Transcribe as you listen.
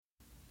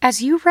As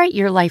you write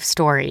your life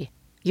story,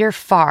 you're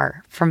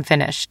far from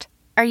finished.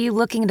 Are you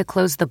looking to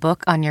close the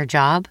book on your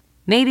job?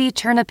 Maybe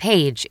turn a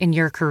page in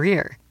your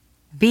career?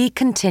 Be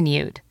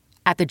continued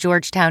at the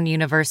Georgetown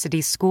University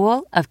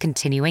School of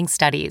Continuing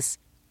Studies.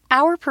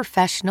 Our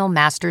professional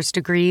master's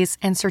degrees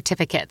and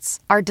certificates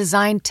are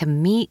designed to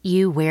meet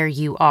you where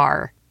you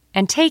are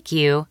and take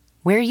you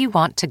where you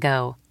want to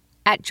go.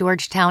 At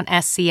Georgetown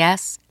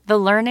SCS, the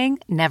learning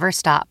never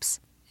stops,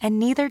 and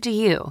neither do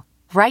you.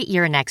 Write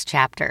your next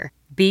chapter.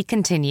 Be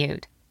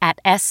continued at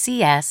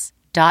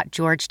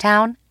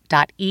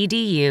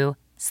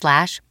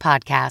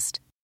scs.georgetown.edu/podcast.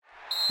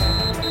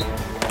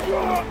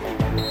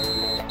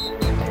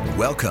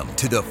 Welcome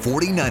to the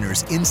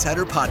 49ers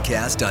Insider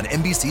Podcast on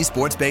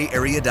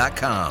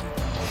NBCSportsBayArea.com.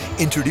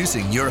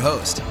 Introducing your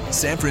host,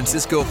 San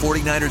Francisco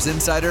 49ers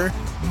Insider,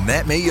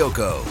 Matt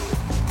Maiocco.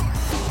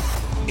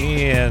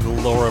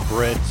 And Laura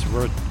Britt,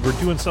 we're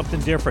doing something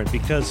different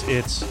because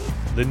it's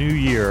the new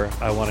year.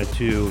 I wanted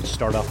to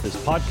start off this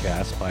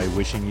podcast by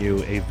wishing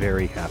you a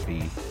very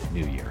happy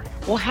new year.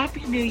 Well,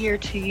 happy new year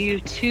to you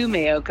too,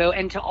 Maiocco,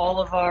 and to all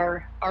of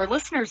our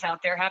listeners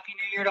out there. Happy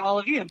new year to all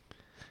of you.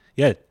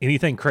 Yeah,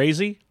 anything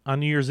crazy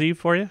on New Year's Eve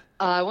for you?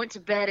 I went to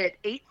bed at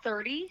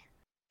 8:30,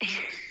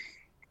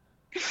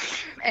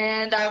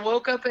 and I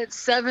woke up at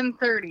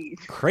 7:30.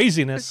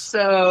 Craziness.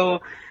 So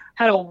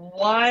had a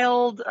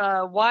wild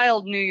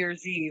New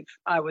Year's Eve,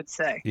 I would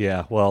say.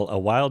 Yeah, well, a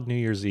wild New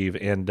Year's Eve.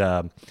 And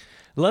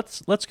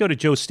let's go to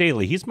Joe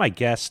Staley. He's my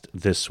guest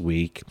this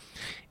week,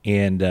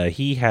 and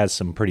he has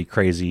some pretty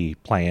crazy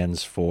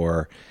plans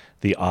for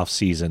the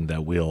offseason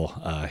that we'll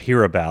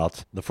hear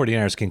about. The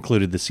 49ers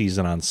concluded the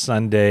season on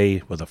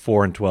Sunday with a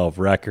 4-12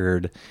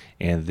 record,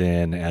 and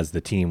then as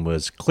the team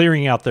was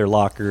clearing out their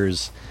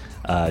lockers,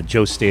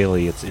 Joe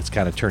Staley, it's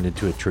kind of turned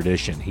into a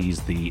tradition.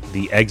 He's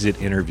the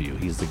exit interview.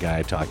 He's the guy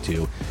I talked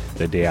to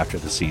the day after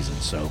the season.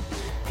 So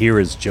here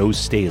is Joe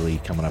Staley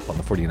coming up on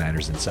the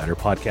 49ers Insider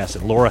Podcast.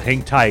 And Laura,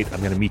 hang tight. I'm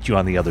going to meet you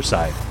on the other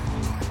side.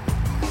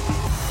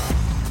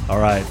 All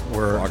right,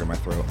 we're... Frog in my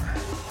throat.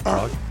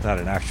 Frog? Not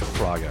an actual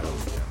frog, I hope.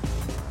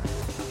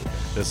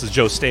 This is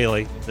Joe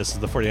Staley. This is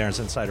the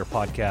 49ers Insider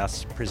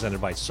Podcast presented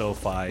by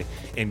SoFi.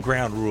 In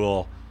ground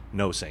rule,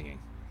 no singing.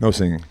 No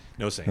singing.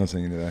 No singing. No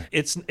singing today.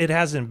 It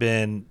hasn't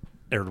been,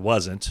 or it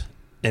wasn't,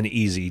 an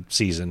easy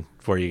season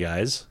for you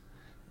guys.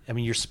 I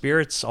mean, your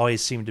spirits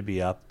always seem to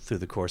be up through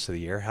the course of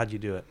the year. How'd you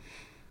do it?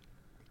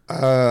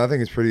 I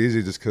think it's pretty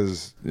easy just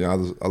because I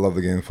love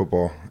the game of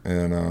football.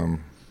 And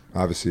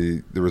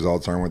obviously the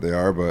results aren't what they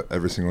are, but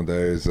every single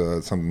day is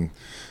something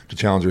to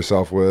challenge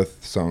yourself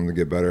with, something to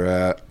get better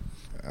at.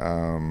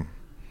 I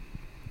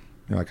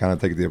kind of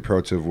take the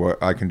approach of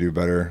what I can do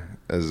better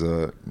as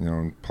a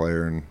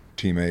player and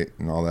teammate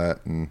and all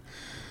that, and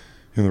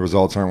the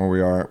results aren't what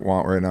we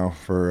want right now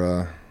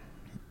for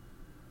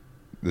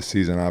this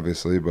season,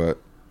 obviously.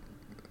 But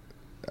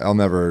it'll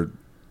never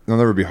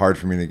be hard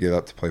for me to get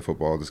up to play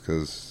football just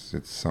because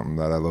it's something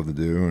that I love to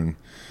do, and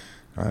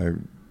I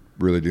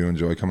really do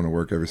enjoy coming to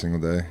work every single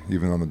day,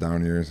 even on the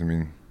down years. I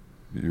mean,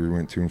 you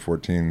went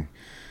 2-14.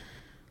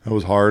 That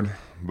was hard,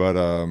 but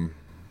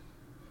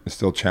it's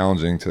still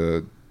challenging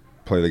to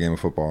play the game of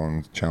football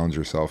and challenge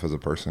yourself as a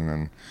person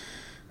and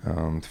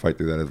to fight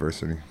through that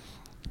adversity.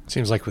 It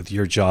seems like with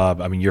your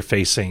job, I mean, you're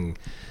facing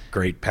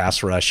great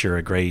pass rush, you're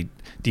a great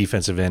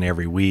defensive end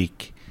every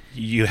week.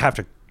 You have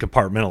to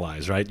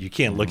compartmentalize, right? You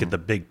can't look at the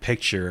big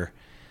picture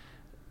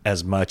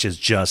as much as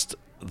just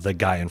the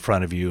guy in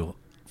front of you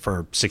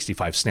for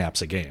 65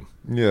 snaps a game.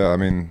 Yeah, I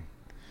mean,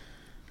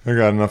 I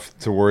got enough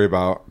to worry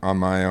about on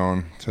my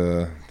own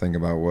to think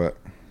about what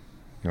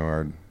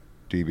our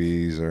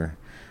DBs or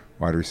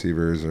wide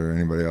receivers or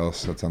anybody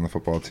else that's on the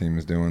football team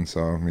is doing.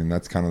 So, I mean,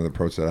 that's kind of the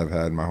approach that I've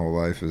had my whole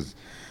life is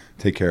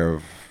take care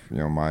of,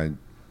 my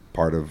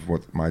part of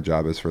what my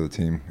job is for the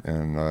team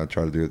and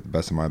try to do it the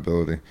best of my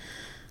ability.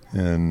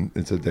 And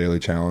it's a daily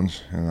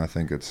challenge, and I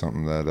think it's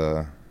something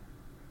that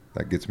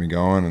that gets me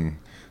going, and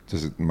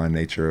just my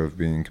nature of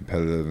being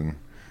competitive and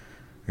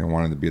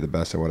wanting to be the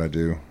best at what I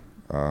do.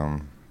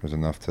 There's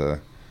enough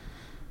to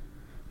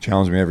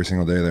challenge me every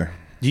single day there.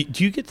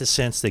 Do you get the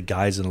sense that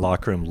guys in the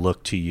locker room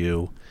look to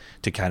you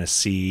to kind of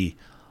see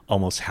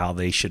almost how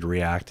they should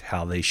react,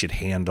 how they should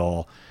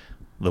handle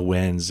the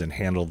wins and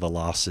handle the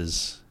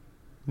losses?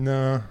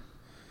 No.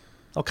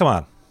 Oh, come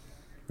on.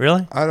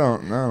 Really? I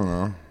don't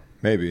know.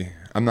 Maybe.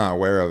 I'm not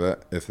aware of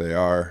it if they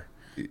are.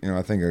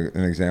 I think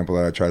an example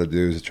that I try to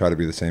do is to try to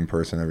be the same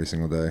person every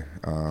single day.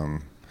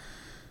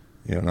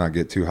 Not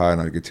get too high,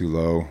 not get too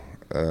low,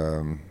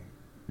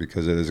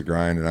 because it is a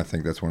grind, and I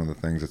think that's one of the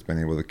things that's been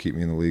able to keep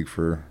me in the league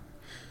for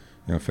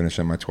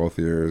finishing my 12th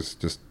year is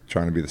just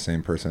trying to be the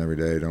same person every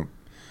day. Don't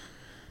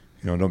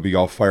be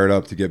all fired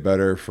up to get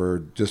better for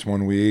just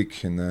 1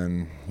 week, and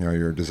then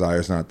your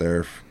desire's not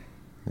there.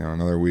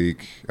 Another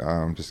week,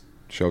 just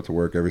show up to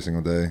work every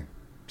single day,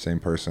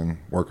 same person,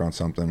 work on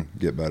something,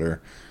 get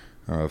better,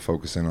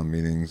 focus in on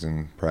meetings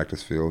and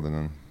practice field, and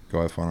then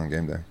go have fun on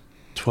game day.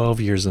 12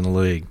 years in the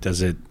league.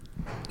 Does it,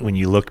 when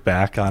you look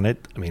back on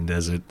it,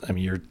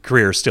 your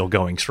career is still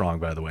going strong,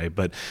 by the way,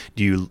 but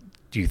do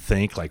do you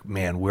think, like,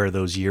 man, where are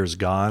those years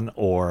gone?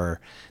 Or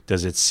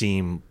does it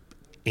seem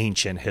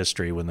ancient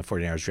history when the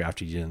 49ers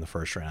drafted you in the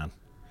first round?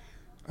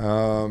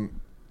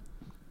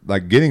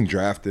 Like getting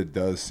drafted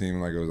does seem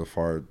like it was a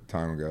far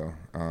time ago.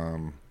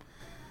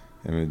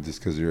 I mean, just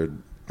because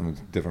I'm a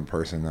different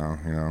person now,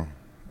 you know.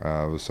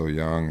 I was so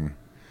young, and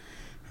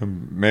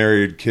I'm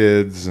married,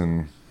 kids,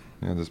 and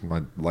you know, just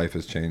my life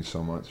has changed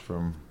so much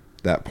from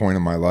that point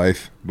in my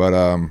life. But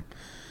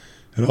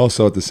it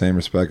also, at the same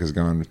respect, has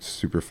gone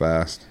super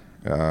fast.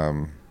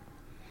 Yeah,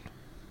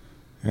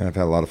 I've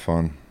had a lot of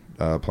fun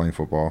playing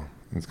football.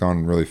 It's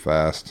gone really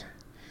fast.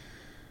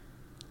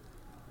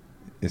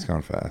 It's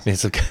gone fast.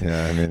 It's okay.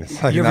 Yeah, I mean,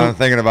 it's like now I'm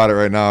thinking about it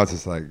right now. It's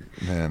just like,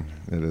 man,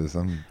 it is.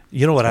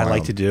 You know what I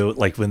like to do?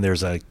 Like when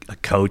there's a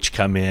coach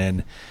come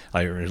in,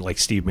 like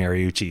Steve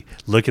Mariucci,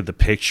 look at the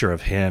picture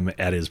of him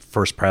at his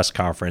first press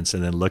conference,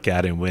 and then look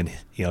at him when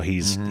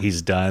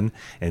he's done,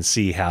 and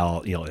see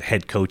how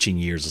head coaching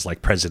years is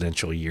like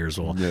presidential years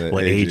will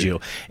age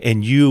you.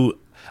 And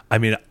I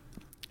mean,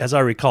 as I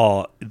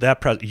recall,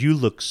 you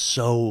look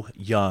so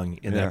young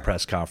in that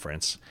press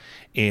conference,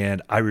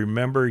 and I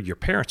remember your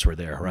parents were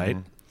there, right?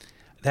 Mm-hmm.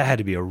 That had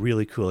to be a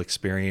really cool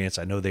experience.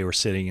 I know they were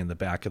sitting in the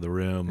back of the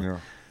room. Yeah.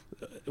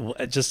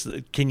 Just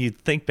can you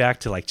think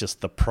back to like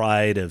just the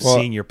pride of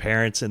seeing your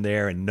parents in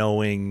there and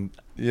knowing?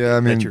 Yeah,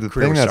 I mean, the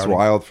thing that's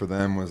wild for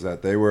them was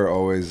that they were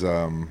always.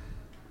 Like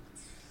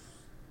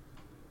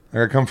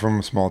I come from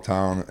a small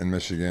town in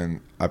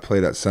Michigan. I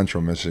played at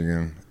Central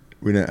Michigan.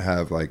 We didn't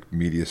have like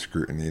media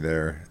scrutiny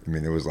there. I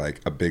mean, it was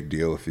like a big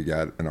deal if you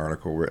got an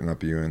article written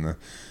up you in the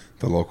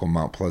local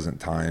Mount Pleasant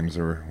Times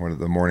or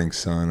the Morning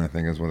Sun, I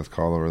think is what it's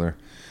called over there.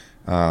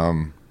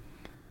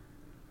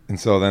 And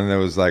so then there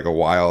was like a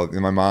wild.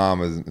 My mom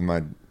and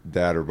my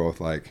dad are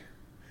both like.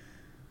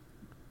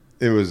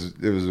 It was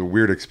a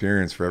weird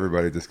experience for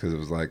everybody just because it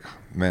was like,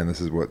 man,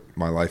 this is what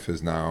my life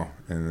is now,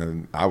 and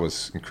then I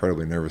was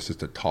incredibly nervous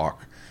just to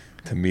talk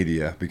to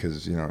media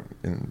because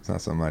it's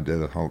not something I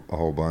did a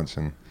whole bunch,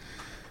 and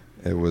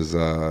it was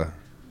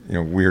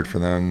weird for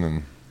them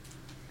and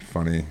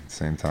funny at the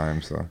same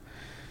time. So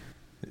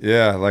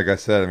yeah, like I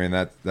said, I mean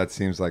that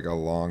seems like a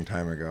long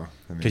time ago.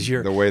 I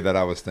mean, the way that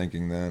I was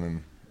thinking then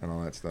and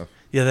all that stuff.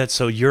 Yeah, that's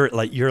so you're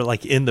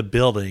like in the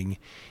building,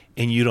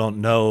 and you don't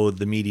know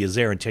the media's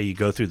there until you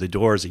go through the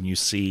doors and you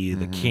see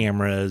the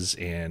cameras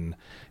and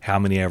how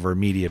many ever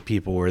media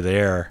people were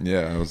there.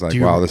 Yeah, it was like,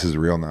 wow, this is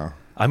real now.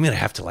 I'm going to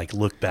have to like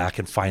look back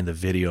and find the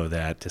video of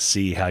that to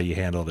see how you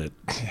handled it.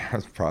 Yeah, I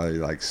was probably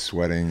like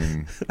sweating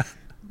and a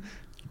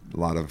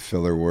lot of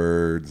filler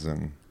words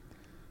and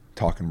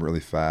talking really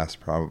fast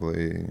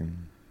probably,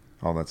 and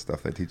all that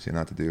stuff they teach you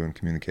not to do in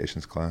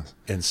communications class.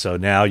 And so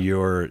now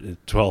you're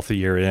 12th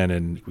year in,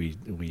 and we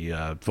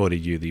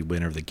voted you the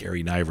winner of the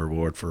Gary Niver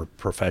Award for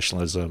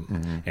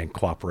professionalism and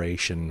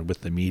cooperation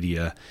with the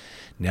media.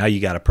 Now you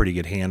got a pretty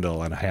good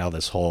handle on how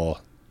this whole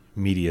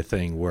media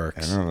thing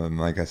works. I know, and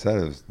like I said,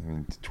 it was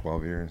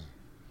 12 years.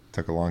 It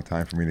took a long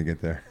time for me to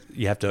get there.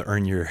 You have to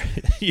earn your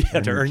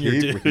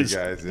dues. With you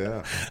guys,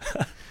 yeah.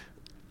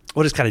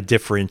 What has kind of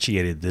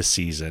differentiated this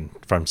season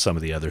from some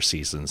of the other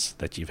seasons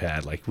that you've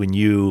had? Like when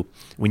you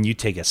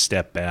take a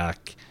step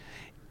back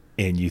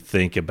and you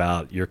think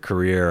about your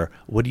career,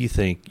 what do you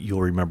think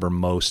you'll remember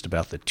most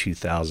about the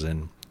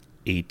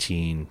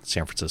 2018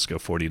 San Francisco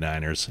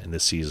 49ers in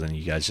this season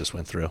you guys just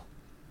went through?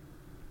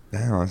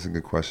 Yeah, that's a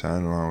good question. I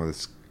don't know. I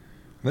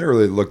never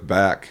really looked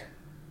back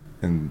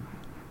and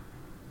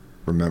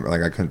remember.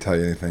 Like I couldn't tell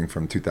you anything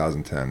from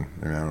 2010. I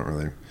mean, I don't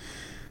really.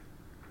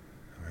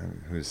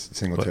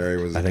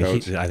 Singletary was the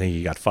coach. I think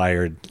he got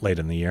fired late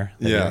in the year.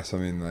 Yeah, so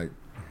I mean, like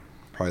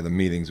probably the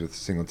meetings with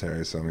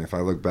Singletary. So I mean, if I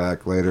look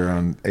back later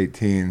on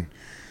 18,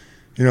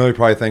 you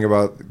probably think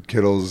about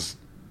Kittle's,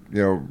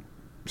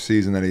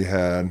 season that he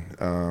had.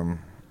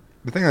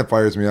 The thing that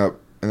fires me up,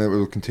 and it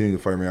will continue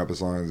to fire me up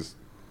as long as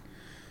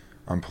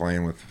I'm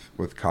playing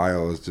with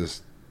Kyle, is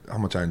just how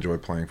much I enjoy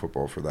playing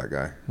football for that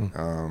guy.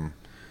 And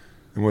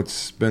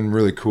what's been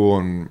really cool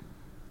and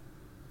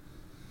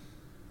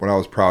what I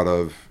was proud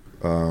of,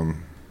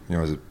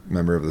 as a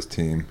member of this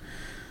team,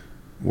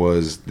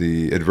 was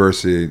the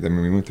adversity. I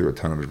mean, we went through a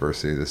ton of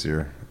adversity this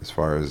year as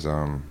far as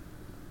the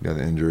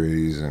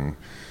injuries and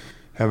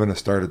having to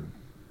start a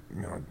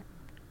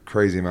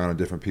crazy amount of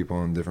different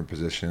people in different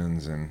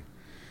positions. And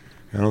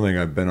I don't think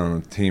I've been on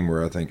a team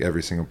where I think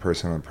every single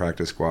person on the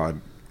practice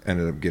squad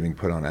ended up getting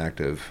put on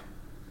active,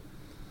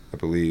 I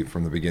believe,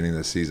 from the beginning of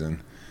the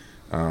season.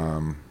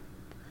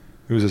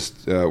 It was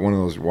just one of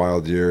those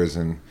wild years,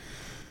 and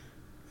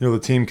the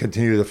team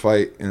continued to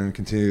fight and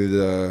continued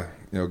to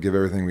give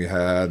everything we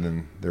had,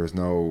 and there was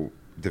no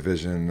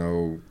division,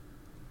 no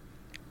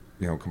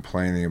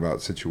complaining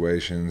about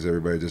situations.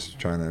 Everybody just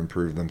trying to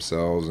improve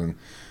themselves and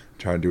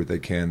try to do what they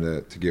can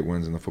to get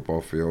wins in the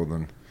football field,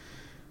 and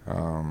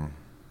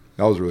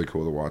that was really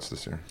cool to watch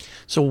this year.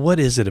 So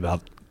what is it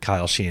about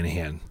Kyle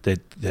Shanahan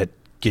that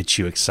gets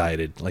you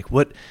excited? Like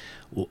what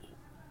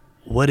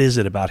is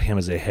it about him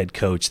as a head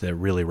coach that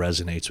really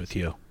resonates with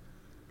you?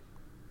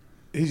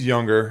 He's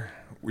younger.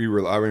 we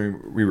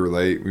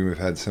relate. We've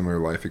had similar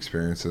life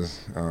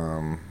experiences.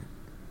 We're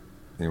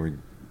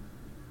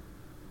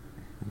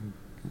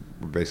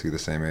basically the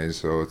same age,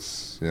 so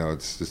it's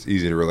just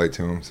easy to relate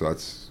to him. So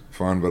that's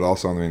fun. But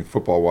also, I mean,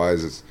 football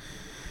wise,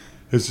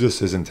 it's just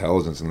his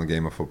intelligence in the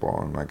game of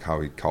football and like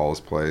how he calls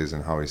plays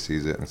and how he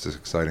sees it. And it's just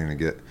exciting to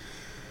get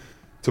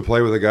to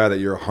play with a guy that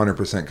you're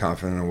 100%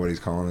 confident in what he's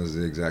calling is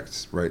the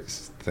exact right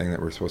thing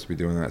that we're supposed to be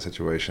doing in that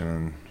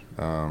situation.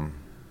 And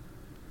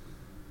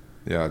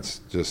it's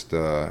just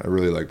I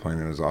really like playing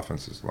in his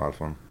offense. It's a lot of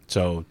fun.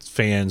 So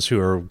fans who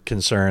are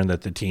concerned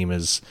that the team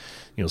is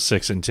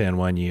 6-10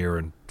 one year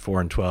and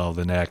 4-12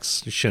 the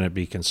next shouldn't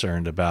be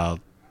concerned about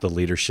the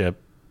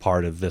leadership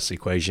part of this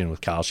equation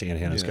with Kyle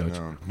Shanahan as coach.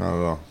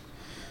 No,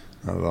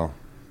 not at all.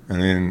 I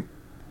mean,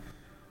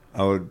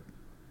 over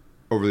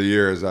the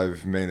years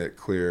I've made it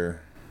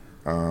clear.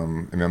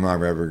 I'm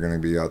not ever going to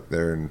be out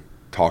there and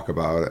talk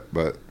about it,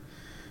 but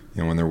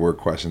when there were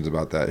questions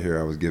about that here,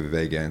 I would give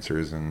vague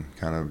answers and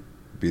kind of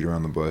beat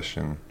around the bush.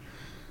 And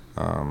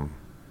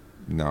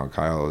no,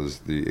 Kyle is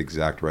the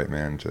exact right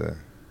man to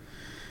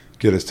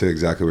get us to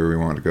exactly where we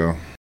want to go.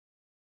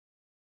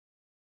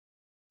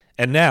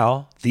 And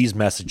now, these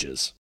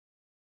messages.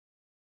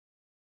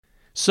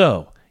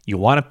 So, you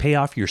want to pay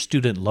off your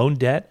student loan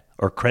debt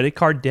or credit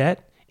card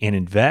debt and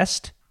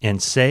invest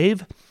and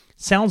save?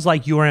 Sounds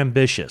like you are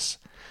ambitious.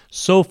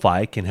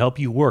 SoFi can help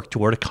you work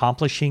toward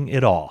accomplishing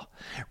it all.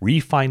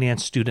 Refinance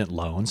student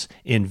loans,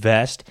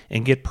 invest,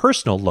 and get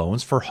personal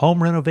loans for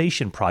home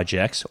renovation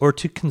projects or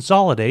to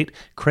consolidate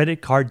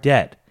credit card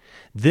debt.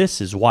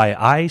 This is why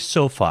I,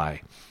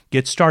 SoFi,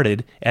 get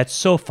started at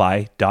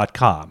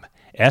SoFi.com.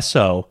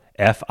 SoFi.com.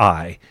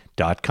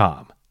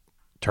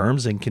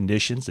 Terms and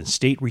conditions and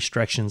state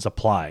restrictions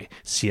apply.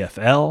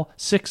 CFL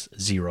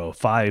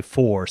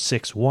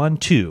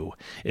 6054612.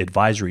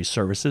 Advisory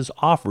services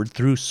offered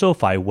through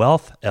SoFi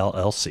Wealth,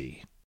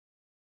 LLC.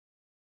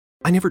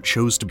 I never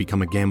chose to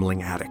become a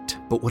gambling addict,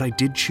 but what I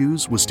did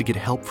choose was to get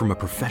help from a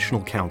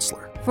professional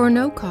counselor. For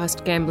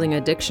no-cost gambling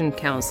addiction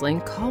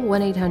counseling, call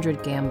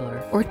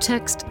 1-800-GAMBLER or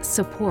text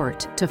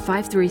SUPPORT to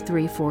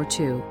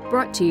 53342.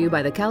 Brought to you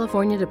by the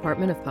California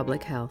Department of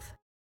Public Health.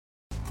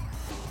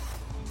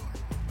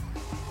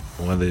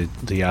 One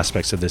of the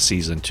aspects of this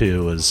season,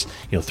 too, is,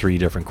 3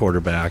 different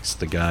quarterbacks.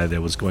 The guy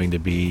that was going to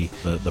be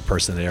the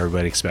person that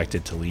everybody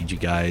expected to lead you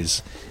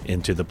guys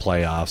into the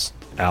playoffs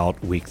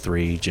out week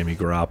 3, Jimmy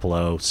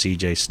Garoppolo.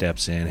 CJ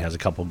steps in, has a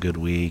couple good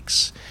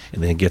weeks,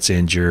 and then gets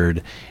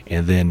injured.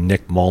 And then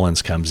Nick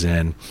Mullins comes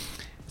in.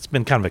 It's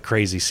been kind of a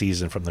crazy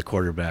season from the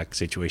quarterback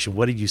situation.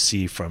 What did you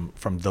see from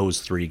those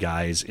 3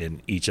 guys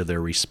in each of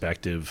their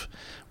respective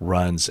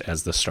runs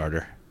as the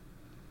starter?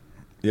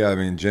 Yeah, I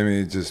mean,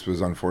 Jimmy just was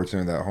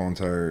unfortunate that whole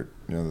entire,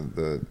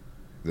 the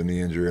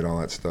knee injury and all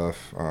that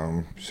stuff.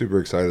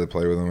 Super excited to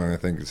play with him, and I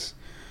think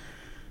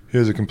he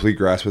has a complete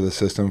grasp of the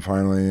system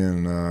finally,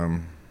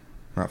 and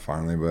not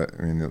finally, but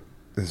I mean,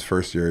 his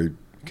first year he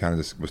kind of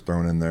just was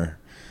thrown in there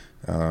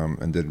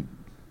and did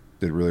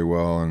really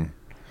well. And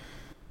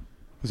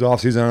his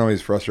off season, I know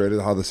he's frustrated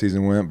how the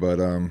season went,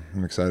 but I'm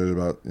excited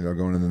about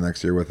going into the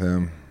next year with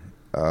him.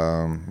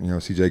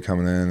 CJ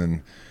coming in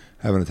and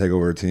having to take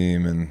over a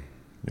team and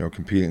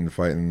competing and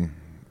fighting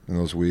in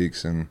those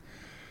weeks, and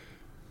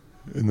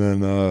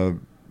then I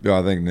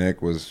think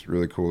Nick was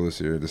really cool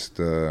this year. Just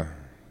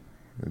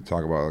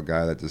talk about a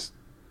guy that just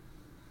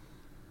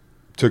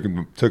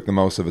took the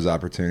most of his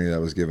opportunity that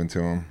was given to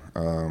him.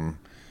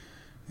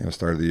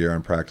 Started the year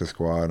on practice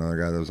squad. Another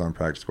guy that was on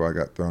practice squad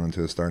got thrown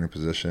into the starting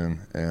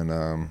position,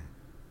 and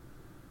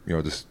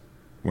just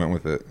went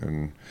with it.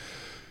 And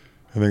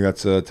I think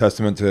that's a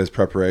testament to his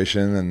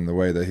preparation and the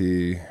way that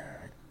he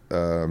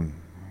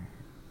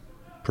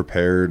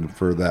prepared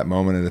for that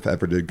moment, and if it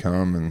ever did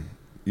come. And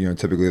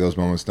typically those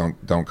moments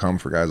don't come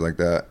for guys like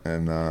that,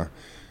 and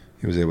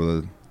he was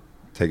able to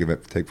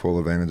take full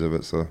advantage of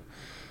it. So it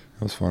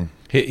was fun.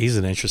 He's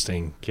an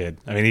interesting kid.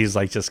 I mean, he's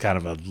like just kind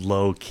of a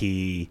low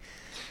key.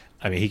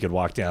 I mean, he could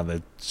walk down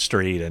the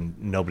street and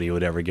nobody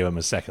would ever give him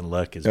a second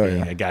look as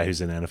being a guy who's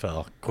an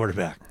NFL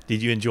quarterback.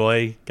 Did you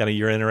enjoy kind of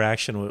your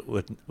interaction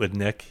with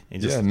Nick?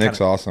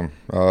 Nick's awesome.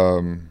 I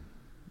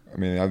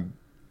mean, I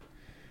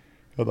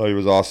thought he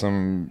was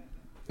awesome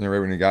right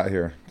when he got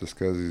here, just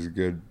because he's a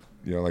good,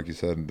 like you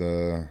said,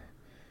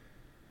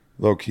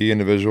 low-key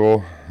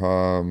individual.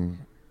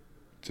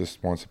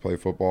 Just wants to play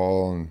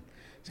football, and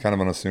he's kind of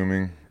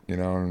unassuming,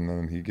 and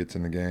then he gets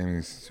in the game.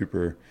 He's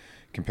super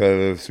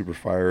competitive, super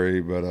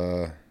fiery, but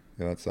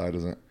that side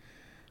doesn't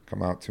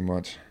come out too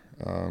much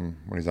when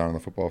he's out on the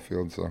football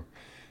field. So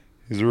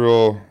he's a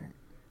real,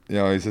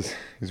 he's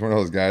one of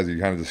those guys that you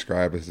kind of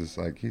describe as just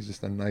like, he's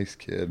just a nice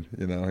kid,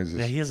 He's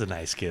just, he is a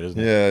nice kid, isn't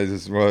he? Yeah, he's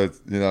just,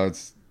 it's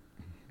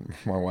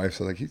my wife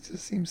said, like, he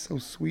just seems so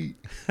sweet.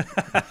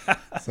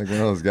 It's like one of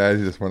those guys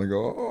you just want to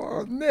go,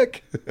 oh,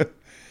 Nick. You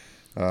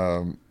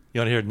want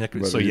to hear Nick?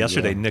 So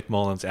yesterday, Nick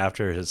Mullins,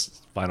 after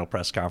his final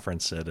press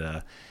conference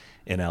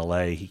in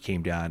L.A., he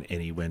came down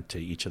and he went to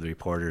each of the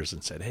reporters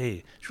and said,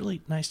 "Hey, it's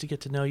really nice to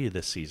get to know you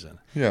this season."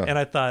 Yeah. And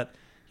I thought,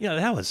 Yeah,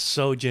 that was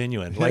so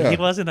genuine. Like he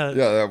wasn't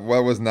that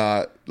was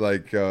not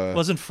like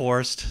wasn't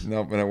forced.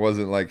 No, and it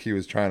wasn't like he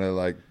was trying to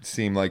like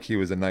seem like he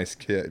was a nice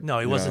kid. No,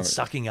 he wasn't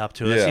sucking up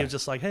to us. He was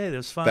just like, hey, it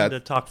was fun to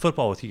talk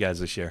football with you guys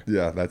this year.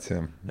 Yeah, that's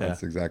him.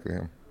 That's exactly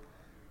him.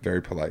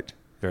 Very polite.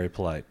 Very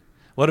polite.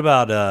 What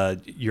about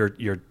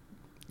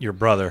your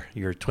brother,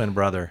 your twin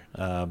brother,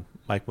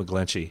 Mike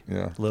McGlinchey?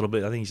 Yeah. A little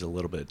bit. I think he's a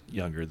little bit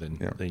younger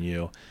than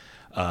you.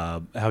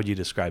 How would you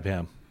describe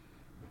him?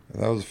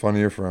 That was a fun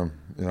year for him.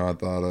 I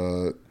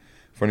thought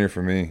fun year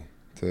for me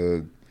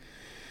to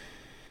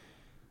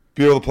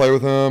be able to play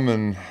with him,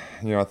 and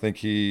I think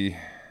he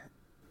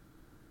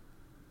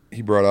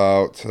brought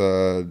out.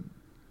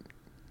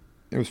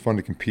 It was fun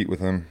to compete with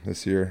him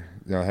this year.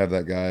 Have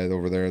that guy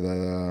over there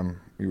that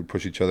we would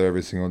push each other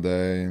every single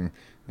day, and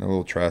a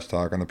little trash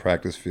talk on the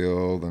practice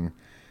field and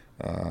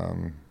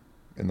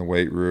in the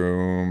weight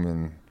room,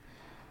 and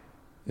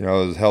it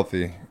was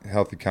healthy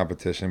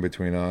competition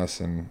between us,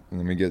 and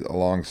we get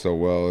along so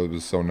well. It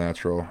was so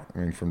natural. I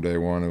mean, from day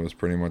one, it was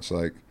pretty much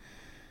like,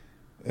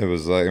 I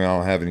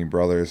don't have any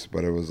brothers,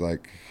 but it was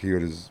like he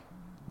was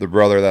the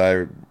brother that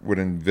I would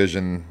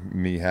envision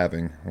me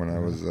having when I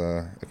was,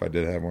 if I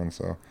did have one.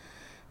 So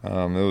it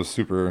was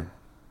super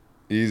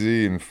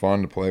easy and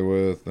fun to play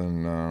with,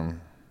 and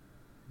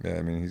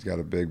he's got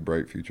a big,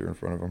 bright future in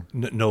front of him.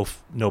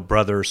 No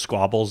brother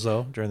squabbles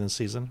though during the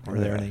season. Were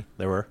there any?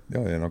 There were.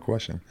 Oh yeah, no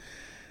question.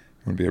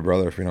 Wouldn't be a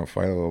brother if we don't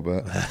fight a little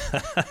bit.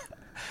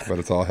 But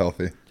it's all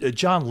healthy.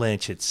 John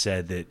Lynch had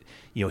said that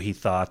he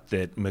thought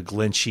that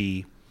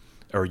McGlinchey,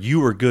 or you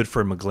were good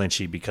for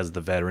McGlinchey because of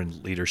the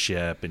veteran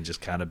leadership and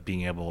just kind of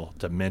being able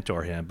to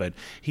mentor him. But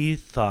he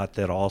thought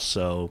that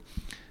also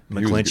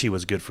McGlinchey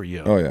was good for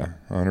you. Oh yeah,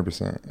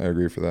 100%. I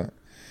agree for that.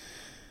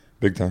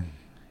 Big time.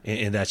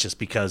 And that's just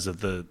because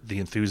of the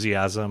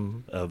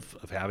enthusiasm of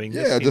having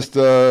this? Yeah, just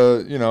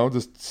I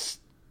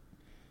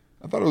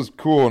thought it was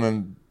cool, and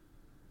then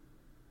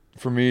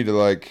for me to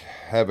like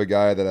have a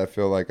guy that I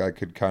feel like I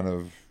could kind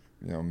of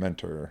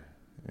mentor.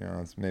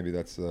 Maybe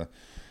that's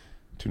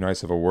too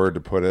nice of a word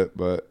to put it,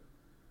 but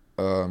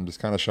just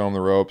kind of show him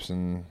the ropes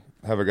and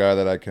have a guy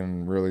that I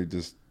can really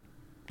just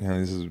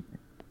this is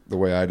the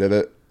way I did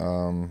it.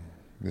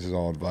 This is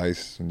all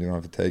advice, and you don't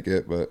have to take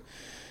it, but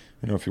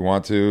if you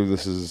want to,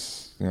 this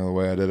is the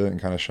way I did it,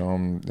 and kind of show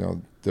them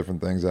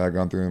different things that I've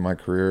gone through in my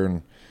career,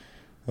 and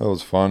that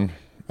was fun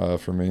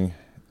for me,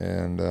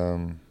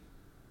 and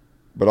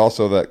but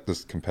also that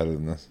this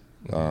competitiveness.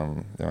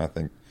 I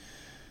think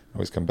I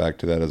always come back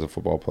to that as a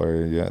football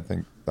player. Yeah, I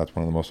think that's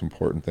one of the most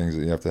important things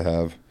that you have to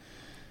have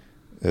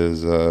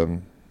is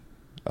an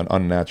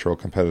unnatural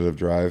competitive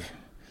drive.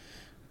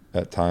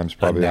 At times,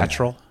 probably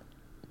unnatural.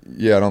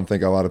 Yeah, I don't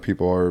think a lot of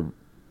people are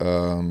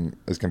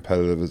as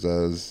competitive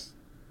as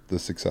the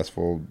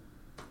successful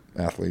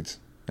athletes.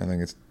 I think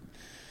that's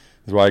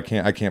why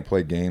I can't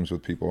play games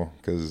with people,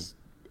 because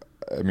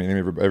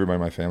everybody in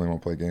my family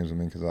won't play games with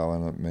me, because I'll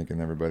end up making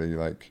everybody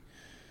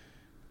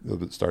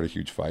they'll start a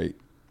huge fight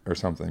or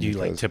something. Do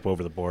you tip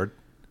over the board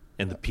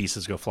and the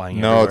pieces go flying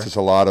No, everywhere? It's just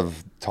a lot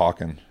of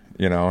talking,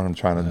 and I'm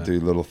trying to do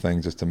little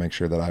things just to make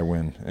sure that I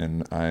win,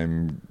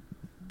 and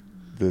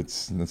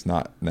it's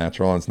not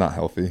natural and it's not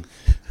healthy,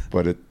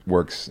 but it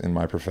works in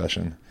my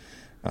profession.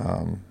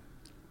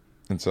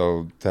 And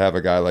so to have a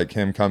guy like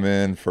him come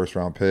in, first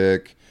round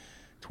pick,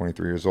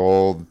 23 years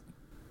old,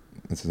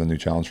 this is a new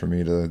challenge for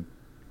me to,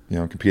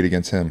 compete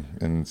against him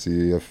and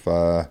see if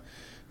I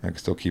can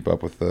still keep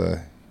up with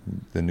the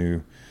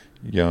new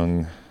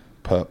young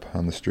pup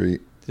on the street.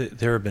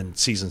 There have been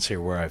seasons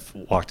here where I've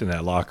walked in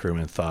that locker room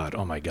and thought,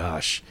 oh my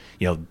gosh,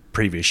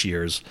 previous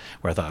years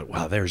where I thought,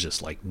 wow, there's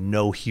just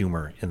no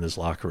humor in this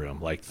locker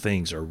room.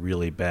 Things are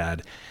really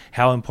bad.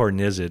 How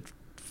important is it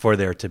for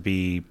there to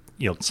be,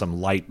 some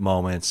light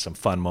moments, some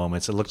fun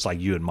moments? It looks like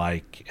you and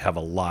Mike have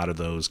a lot of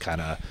those kind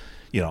of,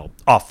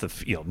 off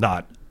the,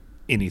 not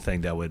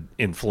anything that would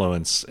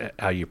influence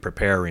how you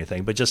prepare or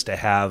anything, but just to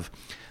have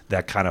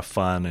that kind of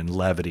fun and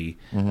levity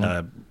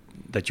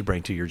that you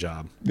bring to your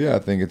job. Yeah, I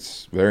think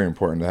it's very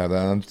important to have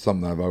that. It's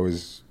something I've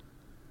always.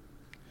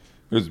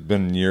 There's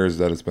been years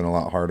that it's been a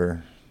lot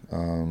harder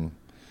than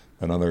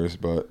others,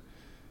 but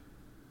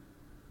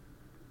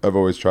I've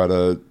always tried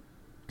to,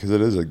 because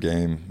it is a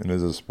game, it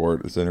is a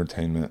sport, it's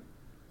entertainment.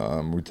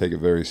 We take it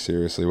very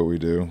seriously what we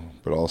do,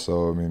 but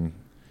also,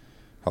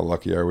 how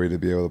lucky are we to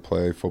be able to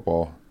play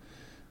football?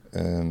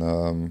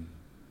 And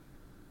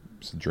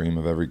it's a dream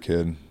of every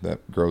kid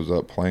that grows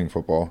up playing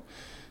football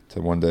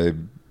to one day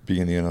be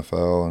in the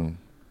NFL, and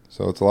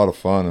so it's a lot of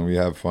fun, and we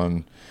have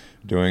fun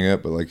doing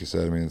it. But like you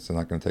said, it's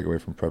not going to take away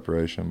from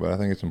preparation. But I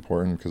think it's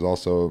important because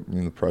also,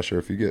 the pressure.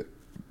 If you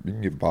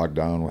can get bogged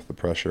down with the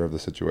pressure of the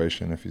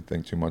situation if you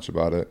think too much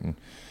about it. And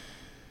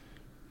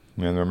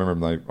I remember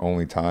my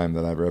only time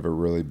that I've ever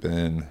really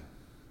been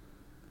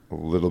a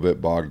little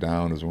bit bogged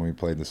down is when we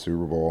played the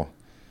Super Bowl,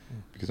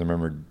 because I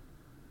remember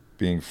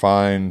being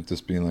fine,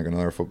 just being like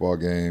another football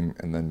game,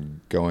 and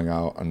then going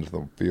out onto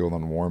the field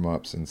on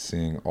warm-ups and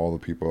seeing all the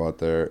people out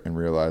there and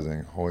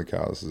realizing, holy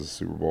cow, this is a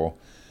Super Bowl.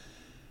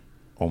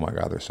 Oh my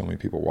God, there's so many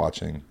people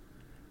watching.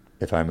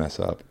 if I mess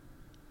up,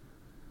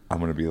 I'm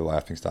going to be the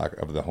laughingstock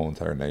of the whole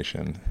entire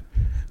nation.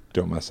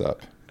 Don't mess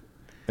up.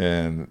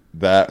 And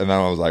then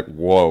I was like,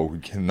 whoa, you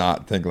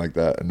cannot think like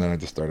that. And then I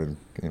just started,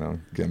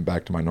 getting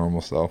back to my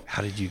normal self.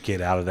 How did you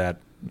get out of that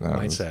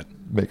mindset?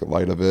 Make a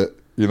light of it,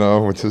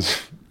 which is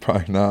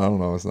probably not, I don't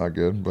know, it's not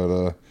good.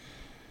 But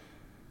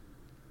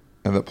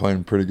ended up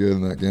playing pretty good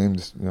in that game.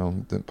 Just,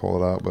 didn't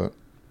pull it out. But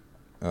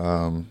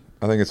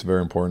I think it's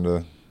very important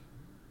to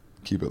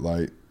keep it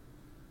light.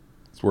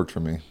 It's worked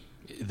for me.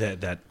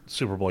 That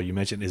Super Bowl you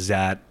mentioned, is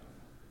that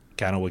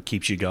kind of what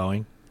keeps you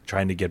going?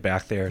 Trying to get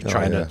back there,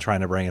 trying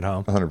to bring it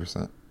home?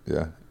 100%.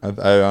 Yeah.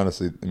 I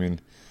honestly,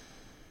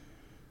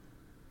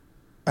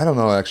 I don't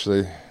know,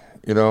 actually.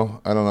 I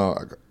don't know.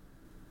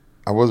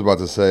 I was about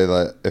to say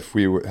that if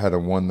we had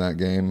won that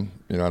game,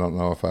 I don't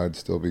know if I'd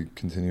still be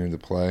continuing to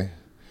play.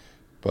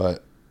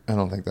 But I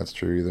don't think that's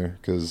true either,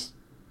 because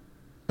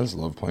I just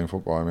love playing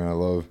football. I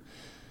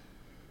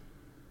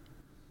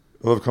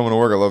love coming to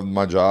work. I love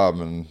my job,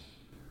 and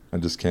I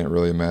just can't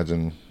really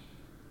imagine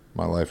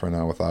my life right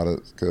now without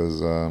it,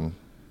 because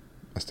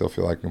I still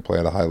feel like I can play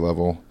at a high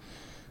level,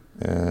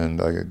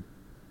 and I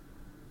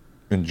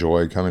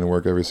enjoy coming to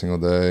work every single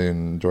day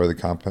and enjoy the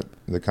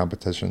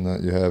competition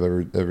that you have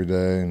every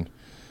day. And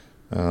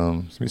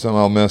it's gonna be something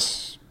I'll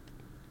miss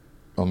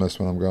when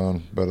I'm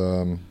gone. But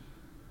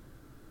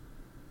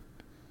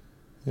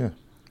yeah.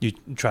 You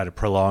try to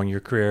prolong your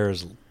career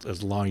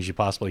as long as you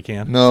possibly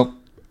can? No,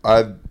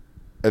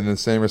 in the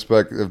same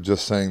respect of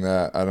just saying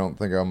that, I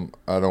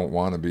don't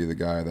want to be the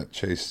guy that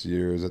chased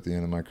years at the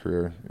end of my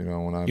career.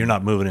 You're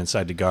not moving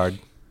inside the guard?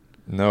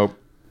 Nope.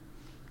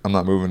 I'm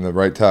not moving the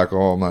right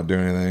tackle. I'm not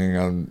doing anything.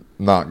 I'm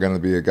not going to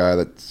be a guy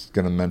that's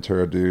going to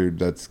mentor a dude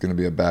that's going to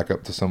be a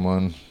backup to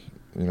someone.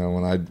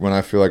 When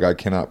I feel like I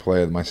cannot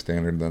play at my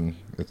standard, then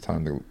it's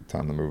time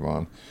to move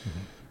on.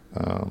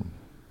 Mm-hmm.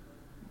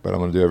 But I'm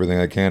going to do everything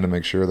I can to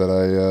make sure that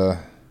I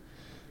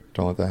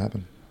don't let that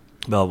happen.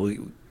 Well,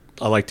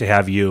 I like to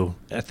have you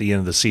at the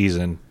end of the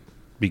season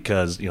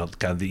because,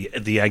 kind of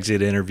the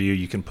exit interview,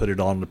 you can put it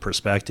all into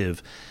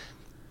perspective.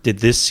 Did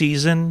this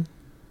season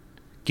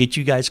get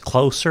you guys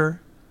closer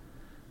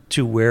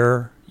to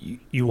where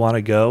you want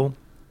to go?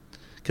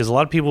 Because a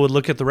lot of people would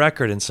look at the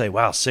record and say,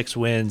 wow, 6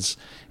 wins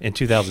in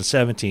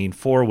 2017,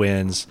 4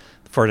 wins.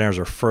 The 49ers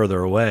are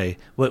further away.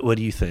 What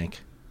do you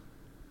think?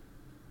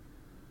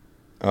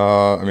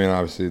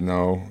 Obviously,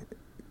 no.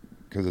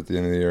 Because at the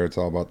end of the year, it's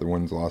all about the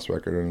wins-loss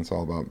record, and it's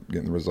all about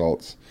getting the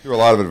results. Through a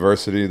lot of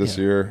adversity this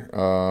year,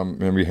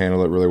 and we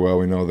handled it really well.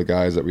 We know the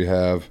guys that we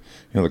have.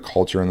 The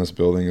culture in this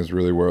building is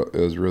really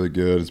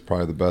good. It's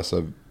probably the best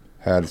I've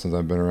had since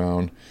I've been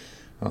around.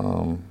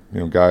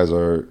 Guys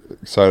are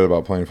excited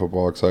about playing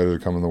football, excited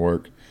to come into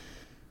work.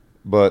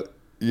 But,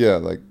 yeah,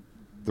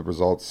 the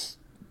results,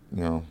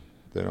 they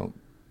don't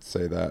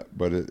say that.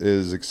 But it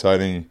is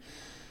exciting.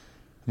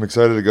 I'm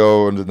excited to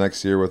go into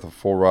next year with a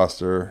full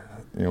roster.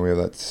 We have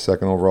that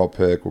 2nd overall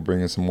pick. We'll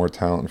bring in some more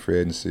talent in free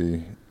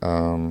agency.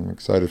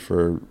 Excited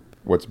for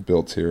what's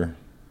built here.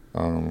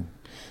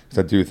 'Cause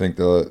I do think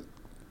that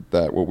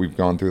what we've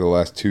gone through the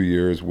last 2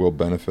 years will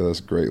benefit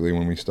us greatly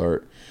when we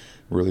start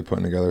really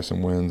putting together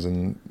some wins,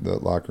 and the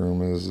locker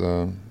room is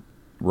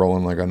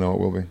rolling like I know it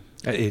will be.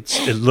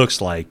 It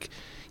looks like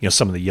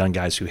some of the young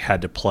guys who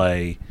had to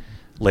play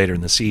later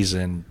in the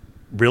season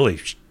really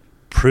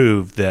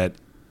proved that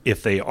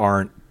if they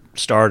aren't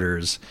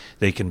starters,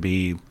 they can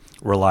be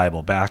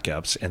reliable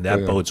backups, and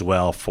that bodes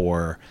well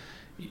for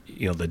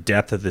the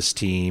depth of this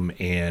team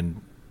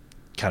and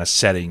kind of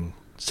setting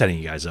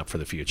you guys up for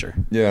the future.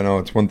 Yeah, no,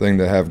 it's one thing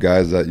to have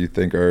guys that you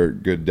think are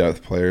good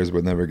depth players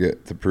but never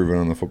get to prove it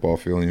on the football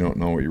field, and you don't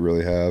know what you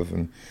really have.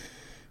 And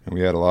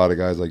we had a lot of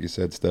guys, like you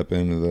said, step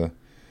into the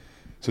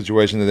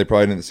situation that they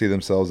probably didn't see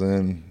themselves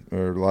in,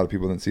 or a lot of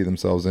people didn't see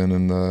themselves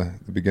in the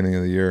beginning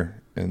of the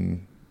year.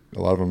 And a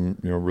lot of them,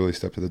 really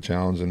stepped to the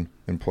challenge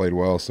and played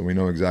well. So we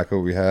know exactly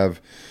what we have.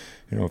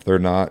 If they're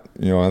not,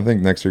 I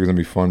think next year is going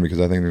to be fun, because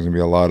I think there's going to be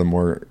a lot of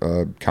more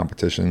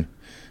competition.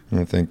 And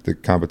I think the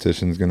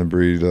competition is going to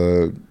breed,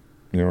 a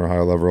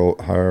higher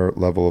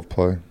level of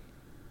play.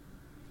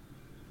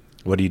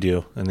 What do you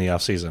do in the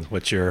off season?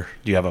 Do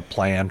you have a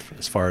plan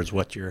as far as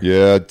what you're?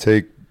 Yeah,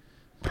 take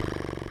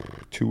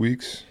 2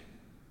 weeks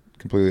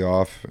completely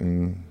off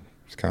and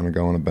just kind of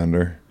go on a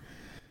bender.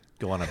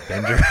 Go on a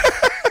bender?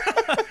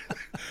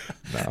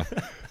 No,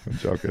 I'm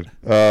joking.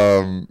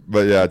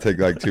 But yeah, I take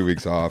 2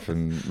 weeks off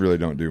and really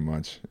don't do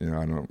much.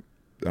 I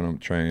don't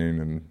train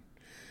and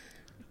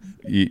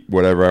eat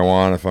whatever I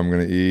want if I'm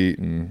going to eat,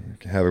 and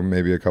have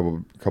maybe a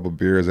couple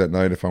beers at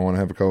night if I want to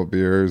have a couple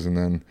beers, and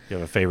then. You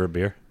have a favorite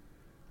beer?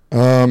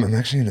 I'm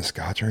actually into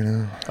Scotch right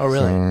now. Oh,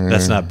 really? So,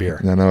 that's not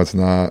beer. No, it's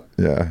not.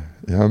 Yeah.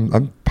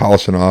 I'm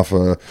polishing off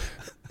a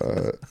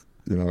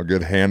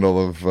good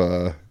handle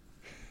of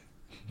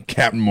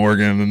Captain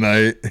Morgan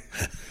tonight.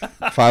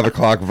 5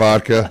 o'clock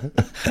vodka.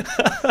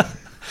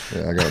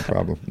 Yeah, I got a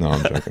problem. No,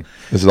 I'm joking.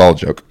 This is all a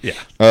joke. Yeah.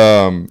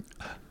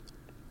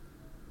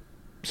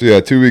 So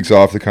yeah, 2 weeks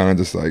off to kind of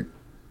just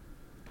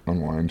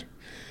unwind,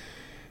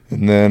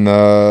 and then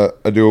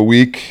I do a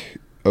week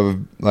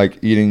like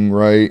eating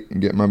right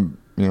and get my,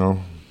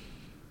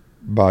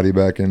 body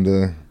back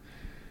into,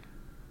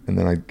 and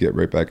then I get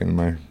right back into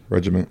my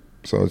regiment.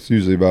 So it's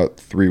usually about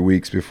 3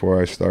 weeks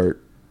before I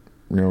start,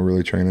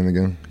 really training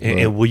again.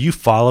 And will you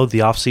follow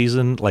the off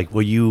season? Like,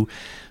 will you,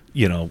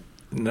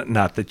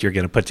 not that you're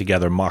going to put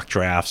together mock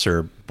drafts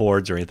or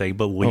boards or anything,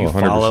 but will you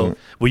 100%.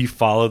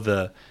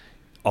 follow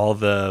all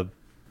the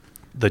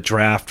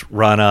draft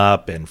run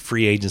up and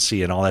free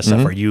agency and all that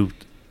stuff? Are you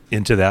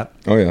into that?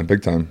 Oh yeah,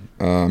 big time.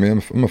 I'm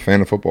a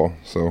fan of football,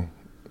 so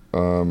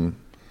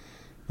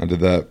I did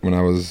that when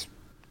I was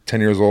 10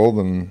 years old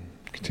and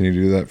continue to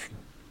do that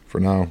for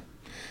now.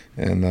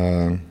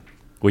 And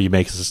will you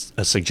make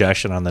a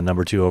suggestion on the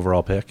number 2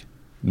 overall pick?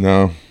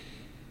 No.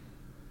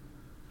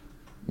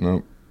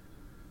 I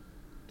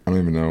don't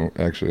even know,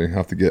 actually.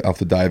 I'll have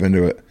to dive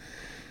into it.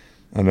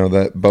 I know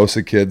that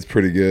Bosa kid's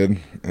pretty good.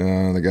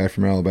 The guy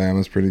from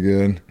Alabama's pretty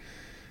good.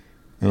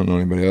 I don't know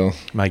anybody else.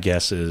 My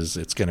guess is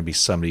it's going to be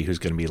somebody who's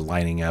going to be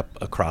lining up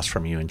across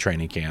from you in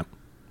training camp.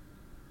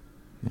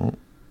 Well,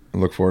 I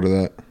look forward to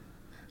that.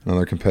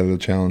 Another competitive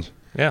challenge.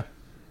 Yeah.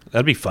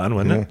 That'd be fun,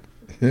 wouldn't it?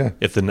 Yeah.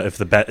 If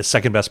the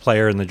second best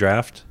player in the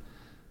draft.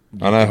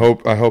 And I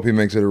hope he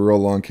makes it a real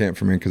long camp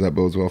for me, because that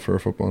bodes well for a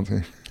football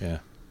team. Yeah.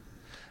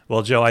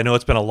 Well, Joe, I know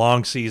it's been a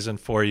long season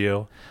for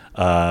you,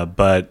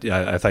 but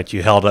I thought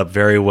you held up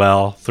very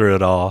well through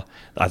it all.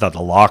 I thought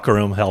the locker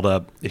room held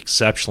up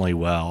exceptionally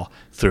well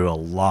through a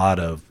lot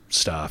of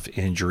stuff,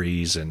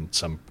 injuries and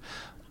some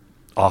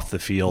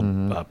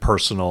off-the-field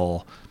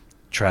personal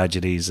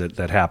tragedies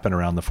that happen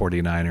around the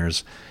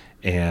 49ers.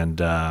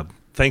 And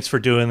thanks for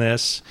doing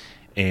this,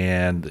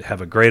 and have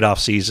a great off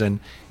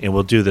season. And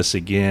we'll do this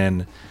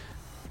again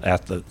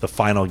at the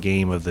final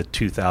game of the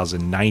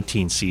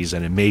 2019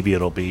 season, and maybe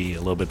it'll be a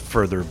little bit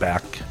further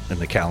back in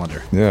the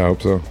calendar. Yeah, I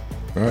hope so.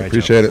 All right,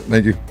 appreciate it.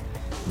 Thank you.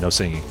 No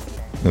singing.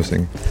 No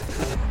singing.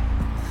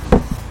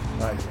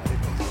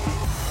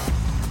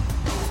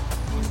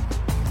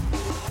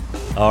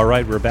 All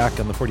right, we're back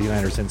on the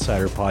 49ers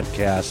Insider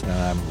Podcast, and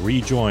I'm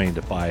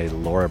rejoined by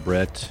Laura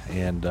Britt.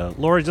 And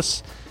Laura,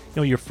 just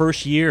your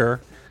first year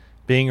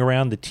being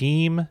around the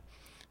team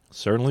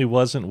certainly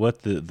wasn't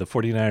what the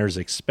 49ers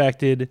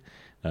expected.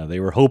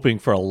 They were hoping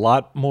for a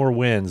lot more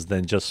wins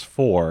than just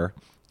 4.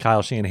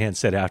 Kyle Shanahan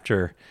said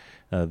after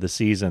the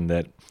season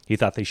that he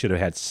thought they should have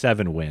had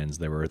 7 wins.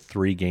 There were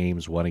 3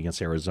 games, one against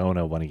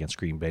Arizona, one against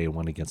Green Bay, and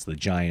one against the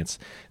Giants,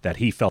 that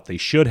he felt they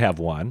should have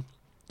won.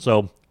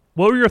 So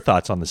what were your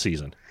thoughts on the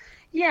season?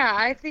 Yeah,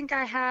 I think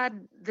I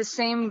had the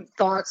same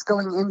thoughts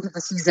going into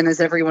the season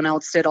as everyone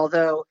else did,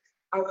 although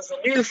I was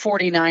a new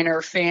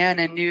 49er fan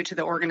and new to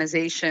the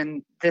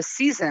organization this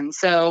season.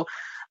 So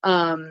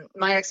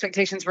my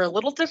expectations were a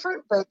little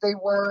different, but they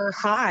were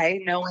high,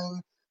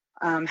 knowing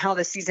how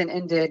the season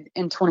ended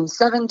in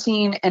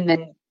 2017, and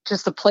then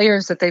just the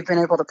players that they've been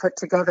able to put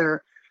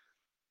together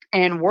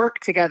and work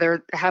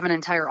together, have an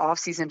entire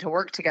offseason to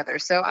work together.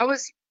 So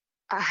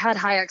I had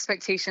high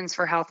expectations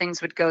for how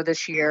things would go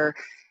this year.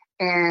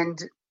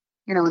 And,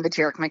 when the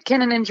Jerick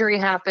McKinnon injury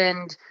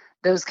happened,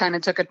 those kind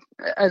of took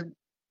a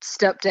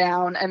step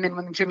down. And then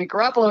when the Jimmy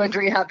Garoppolo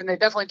injury happened, they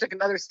definitely took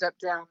another step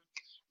down.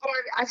 But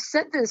I've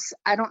said this,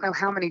 I don't know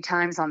how many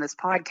times on this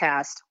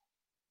podcast,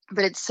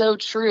 but it's so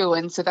true.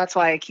 And so that's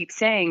why I keep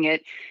saying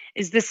it,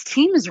 is this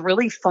team is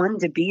really fun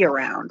to be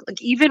around.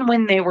 Like, even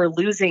when they were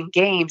losing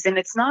games, and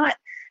it's not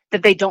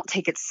that they don't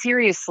take it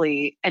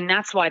seriously, and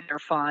that's why they're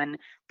fun.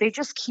 They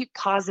just keep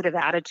positive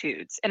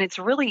attitudes. And it's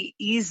really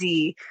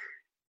easy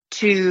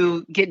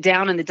to get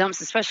down in the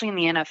dumps, especially in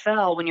the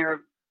NFL,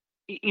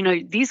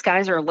 when these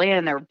guys are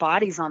laying their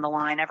bodies on the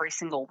line every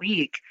single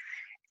week.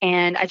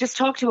 And I just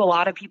talked to a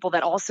lot of people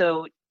that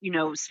also,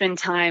 spend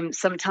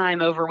some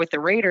time over with the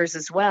Raiders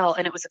as well.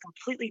 And it was a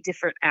completely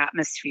different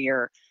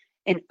atmosphere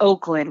in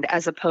Oakland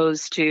as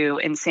opposed to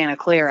in Santa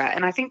Clara.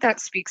 And I think that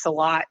speaks a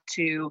lot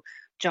to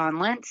John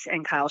Lentz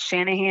and Kyle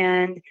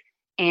Shanahan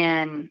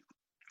and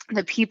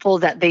the people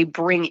that they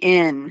bring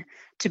in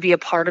to be a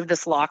part of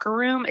this locker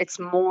room. It's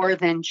more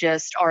than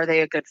just, are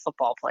they a good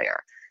football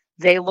player?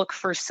 They look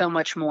for so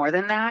much more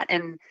than that.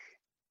 And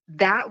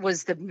that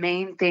was the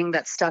main thing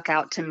that stuck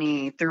out to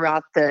me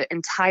throughout the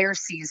entire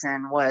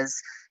season,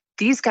 was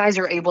these guys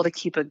are able to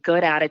keep a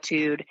good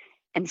attitude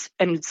and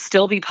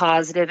still be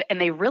positive. And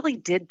they really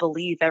did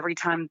believe every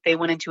time they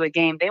went into a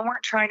game. They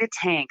weren't trying to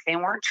tank. They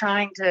weren't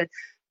trying to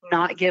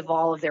not give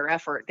all of their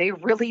effort. They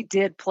really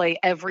did play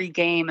every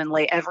game and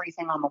lay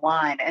everything on the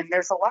line. And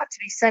there's a lot to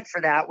be said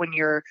for that when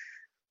you're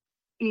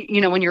a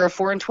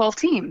 4-12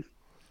 team.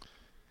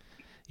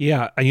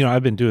 Yeah,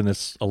 I've been doing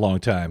this a long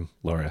time,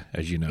 Laura,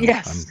 as you know.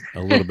 Yes.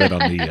 I'm a little bit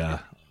on the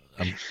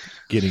I'm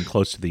getting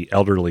close to the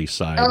elderly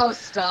side. Oh,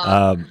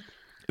 stop.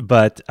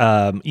 But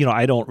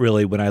I don't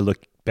really, when I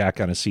look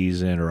back on a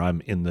season, or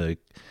I'm in the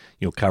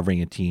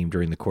covering a team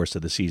during the course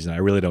of the season, I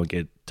really don't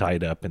get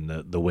tied up in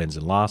the wins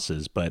and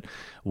losses. But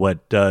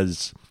what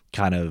does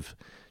kind of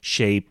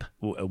shape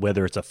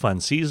whether it's a fun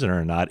season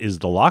or not is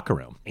the locker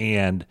room.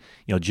 And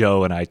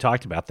Joe and I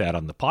talked about that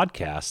on the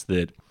podcast,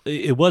 that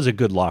it was a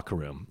good locker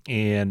room,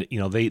 and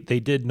they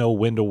did know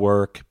when to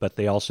work, but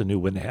they also knew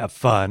when to have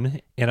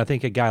fun. And I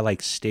think a guy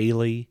like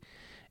Staley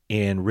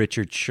and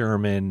Richard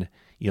Sherman,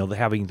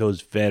 having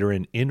those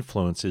veteran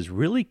influences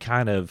really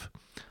kind of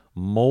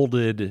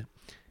molded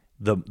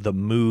the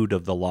mood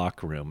of the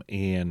locker room.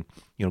 And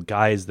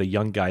the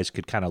young guys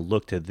could kind of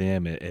look to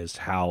them as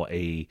how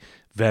a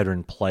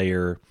veteran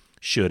player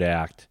should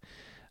act.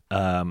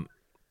 And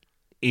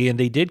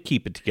they did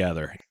keep it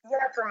together. Yeah,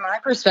 from my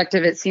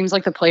perspective, it seems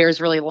like the players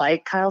really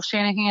like Kyle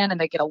Shanahan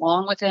and they get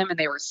along with him and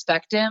they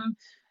respect him.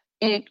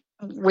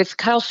 With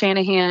Kyle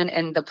Shanahan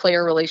and the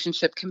player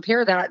relationship,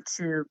 compare that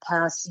to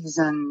past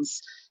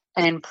seasons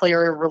and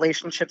player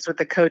relationships with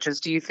the coaches.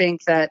 Do you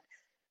think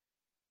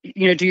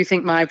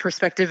my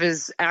perspective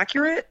is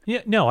accurate?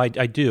 Yeah, no, I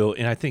do.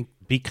 And I think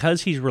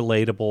because he's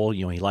relatable,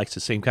 he likes the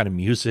same kind of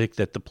music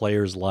that the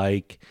players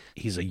like.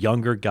 He's a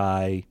younger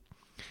guy,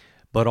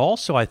 but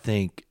also I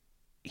think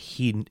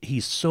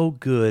he's so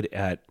good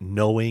at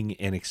knowing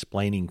and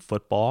explaining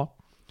football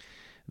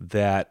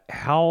that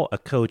how a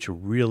coach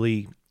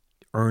really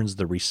earns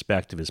the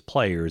respect of his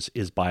players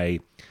is by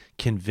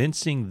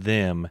convincing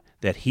them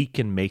that he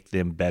can make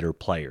them better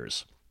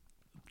players.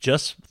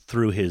 Just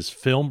through his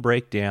film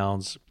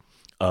breakdowns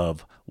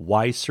of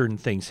why certain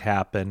things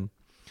happen,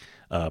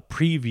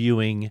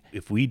 previewing,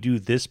 if we do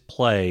this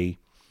play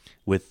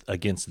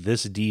against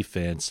this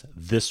defense,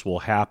 this will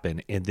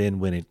happen. And then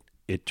when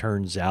it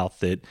turns out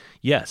that,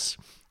 yes,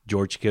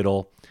 George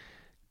Kittle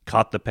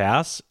caught the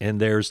pass and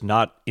there's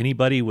not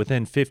anybody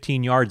within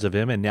 15 yards of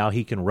him, and now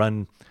he can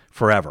run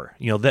forever.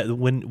 That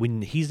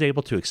when he's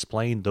able to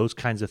explain those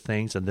kinds of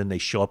things and then they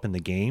show up in the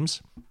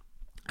games,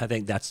 I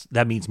think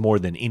that means more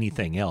than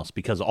anything else,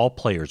 because all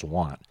players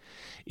want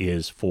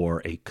is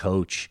for a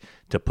coach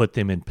to put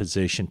them in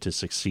position to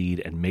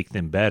succeed and make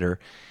them better.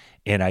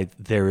 And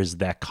there is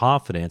that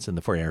confidence in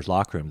the 49ers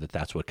locker room that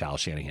that's what Kyle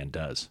Shanahan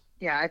does.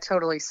 Yeah, I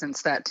totally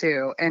sense that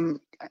too. And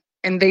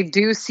they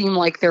do seem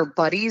like they're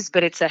buddies,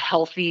 but it's a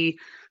healthy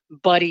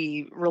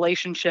buddy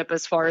relationship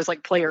as far as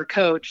like player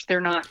coach.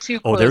 They're not too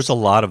close. There's a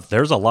lot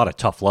of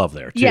tough love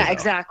there too. Yeah, though.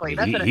 exactly.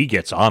 He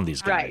gets on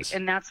these guys. Right.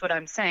 And that's what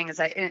I'm saying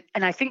is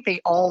I think they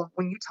all,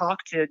 when you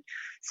talk to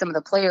some of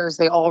the players,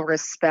 they all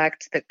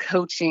respect the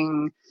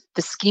coaching,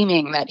 the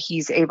scheming that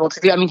he's able to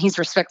do. I mean, he's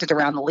respected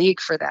around the league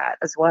for that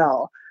as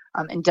well.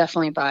 And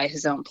definitely by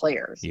his own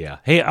players. Yeah.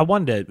 Hey,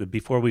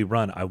 before we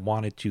run, I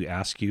wanted to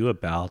ask you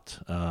about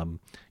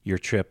your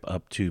trip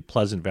up to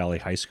Pleasant Valley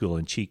High School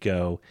in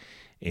Chico,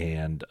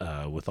 and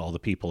with all the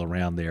people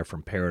around there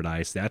from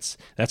Paradise. That's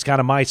kind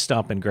of my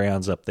stomping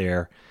grounds up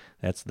there.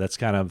 That's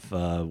kind of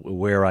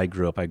where I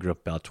grew up. I grew up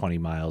about 20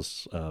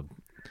 miles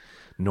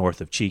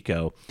north of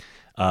Chico.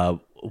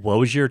 What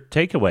was your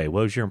takeaway?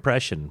 What was your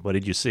impression? What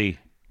did you see?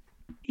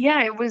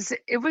 Yeah, it was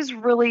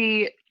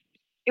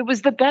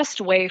the best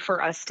way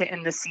for us to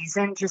end the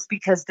season, just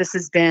because this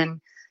has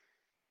been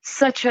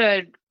such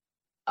a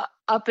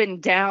up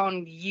and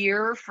down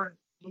year for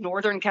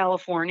Northern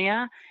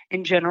California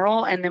in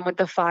general. And then with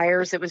the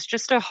fires, it was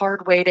just a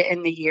hard way to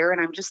end the year. And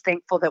I'm just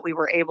thankful that we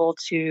were able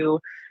to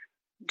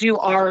do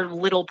our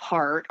little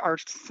part,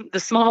 the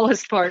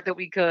smallest part that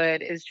we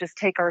could, is just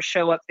take our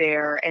show up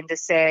there and to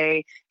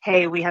say,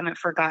 hey, we haven't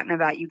forgotten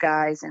about you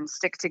guys, and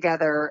stick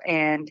together,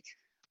 and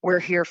we're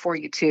here for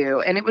you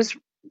too. And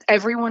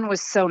everyone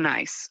was so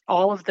nice.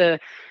 All of the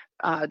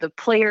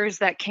players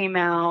that came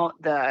out,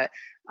 the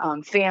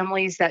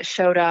families that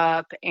showed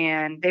up,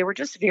 and they were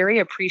just very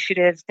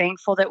appreciative,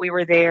 thankful that we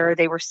were there.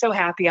 They were so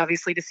happy,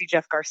 obviously, to see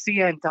Jeff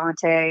Garcia and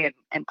Dante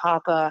and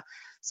Papa.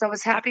 So I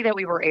was happy that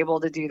we were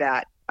able to do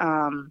that.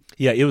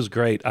 Yeah, it was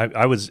great.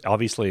 I was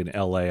obviously in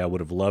LA. I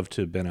would have loved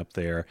to have been up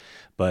there,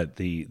 but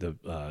the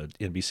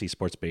NBC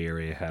Sports Bay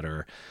Area had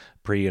our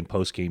pre and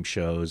post game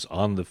shows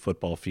on the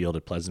football field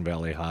at Pleasant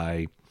Valley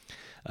High,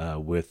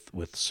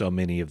 with so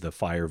many of the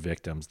fire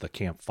victims, the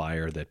Camp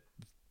Fire that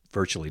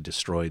virtually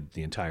destroyed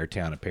the entire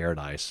town of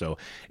Paradise. So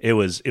it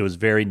was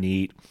very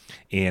neat,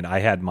 and I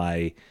had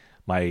my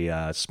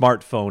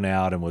smartphone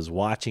out and was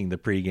watching the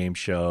pregame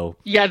show.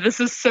 Yeah, this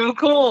is so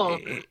cool.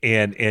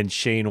 And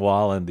Shane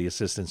Wallen, the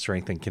assistant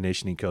strength and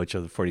conditioning coach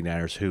of the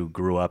 49ers, who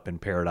grew up in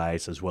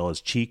Paradise as well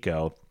as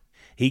Chico,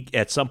 he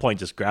at some point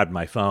just grabbed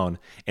my phone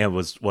and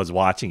was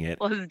watching it.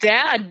 Well, his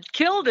dad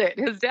killed it.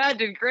 His dad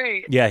did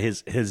great. Yeah,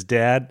 his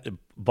dad,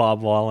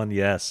 Bob Wallen,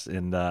 yes.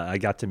 And I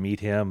got to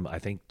meet him. I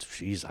think,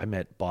 I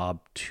met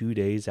Bob 2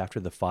 days after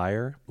the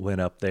fire.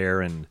 Went up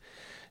there and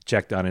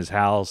checked on his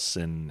house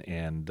and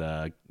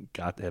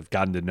have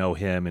gotten to know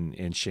him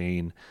and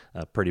Shane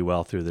pretty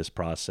well through this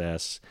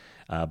process.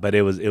 But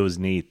it was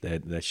neat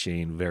that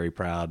Shane, very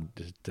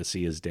proud to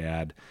see his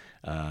dad.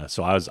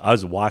 So I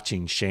was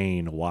watching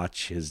Shane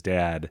watch his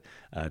dad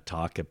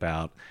talk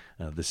about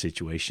the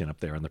situation up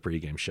there on the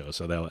pregame show.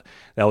 So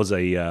that was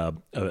a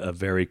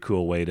very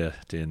cool way to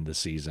end the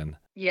season.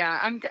 Yeah,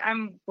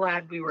 I'm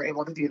glad we were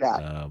able to do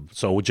that.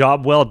 So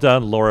job well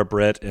done, Laura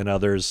Britt and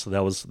others.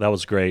 That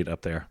was great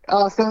up there.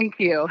 Oh, thank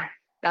you.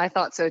 I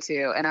thought so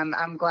too. And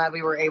I'm glad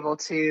we were able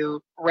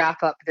to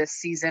wrap up this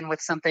season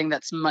with something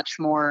that's much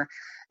more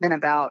than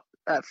about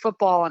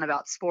football and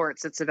about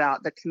sports. It's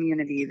about the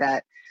community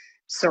that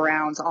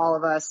surrounds all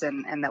of us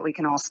and that we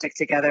can all stick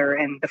together.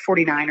 And the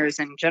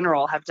 49ers in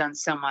general have done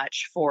so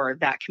much for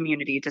that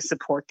community to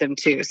support them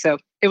too. So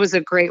it was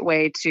a great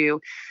way to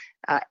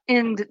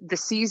end the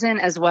season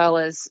as well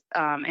as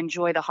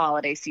enjoy the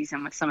holiday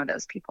season with some of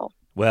those people.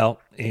 Well,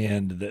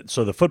 and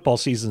so the football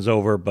season's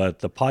over, but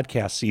the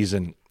podcast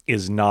season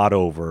is not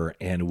over,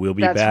 and we'll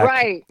be back. That's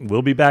right.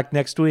 We'll be back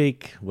next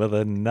week with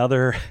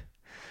another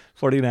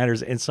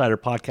 49ers Insider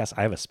podcast.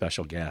 I have a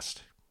special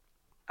guest.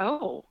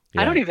 Oh,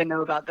 yeah. I don't even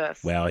know about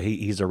this. Well,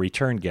 he's a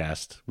return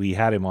guest. We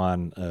had him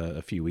on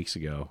a few weeks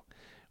ago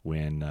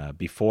when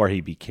before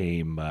he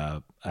became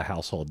a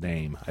household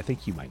name. I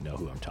think you might know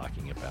who I'm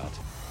talking about.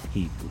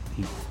 He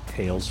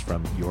hails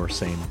from your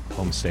same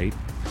home state.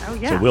 Oh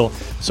yeah.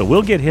 So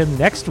we'll get him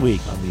next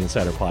week on the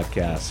Insider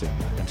Podcast.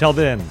 And until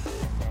then,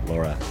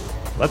 Laura,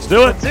 let's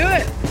do it. Let's do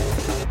it.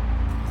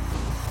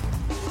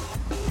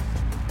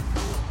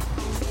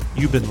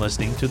 You've been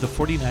listening to the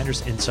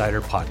 49ers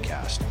Insider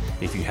Podcast.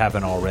 If you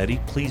haven't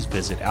already, please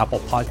visit Apple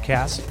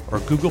Podcasts or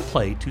Google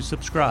Play to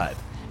subscribe.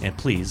 And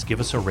please give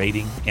us a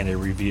rating and a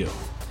review.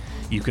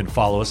 You can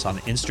follow us on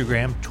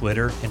Instagram,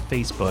 Twitter, and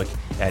Facebook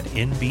at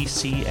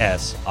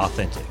NBCS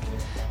Authentic.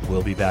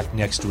 We'll be back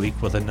next week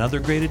with another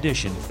great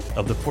edition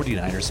of the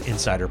 49ers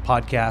Insider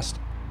Podcast.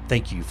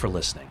 Thank you for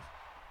listening.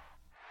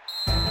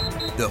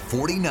 The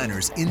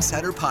 49ers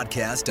Insider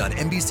Podcast on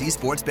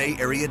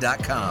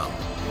NBCSportsBayArea.com.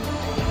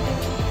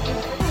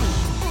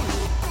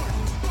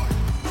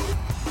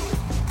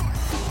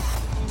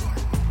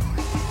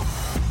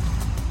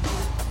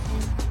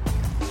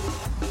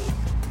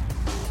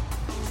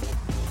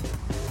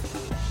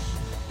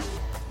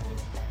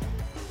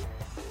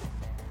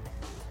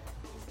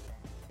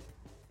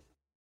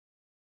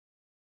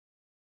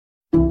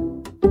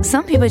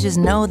 Some people just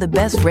know the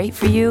best rate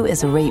for you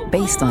is a rate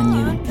based on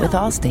you with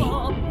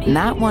Allstate.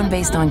 Not one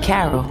based on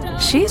Carol.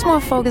 She's more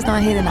focused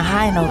on hitting a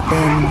high note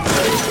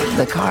than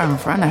the car in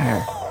front of her.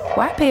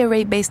 Why pay a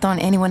rate based on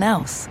anyone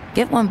else?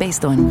 Get one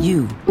based on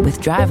you with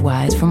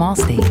DriveWise from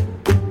Allstate.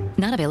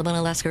 Not available in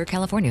Alaska or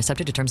California,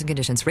 subject to terms and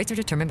conditions. Rates are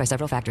determined by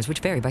several factors, which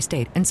vary by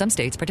state. In some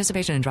states,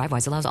 participation in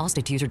DriveWise allows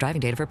Allstate to use your driving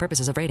data for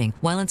purposes of rating.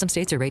 While in some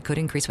states, your rate could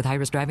increase with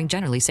high-risk driving.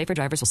 Generally, safer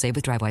drivers will save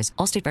with DriveWise.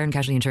 Allstate Fire and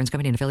Casualty Insurance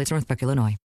Company and affiliates, Northbrook, Illinois.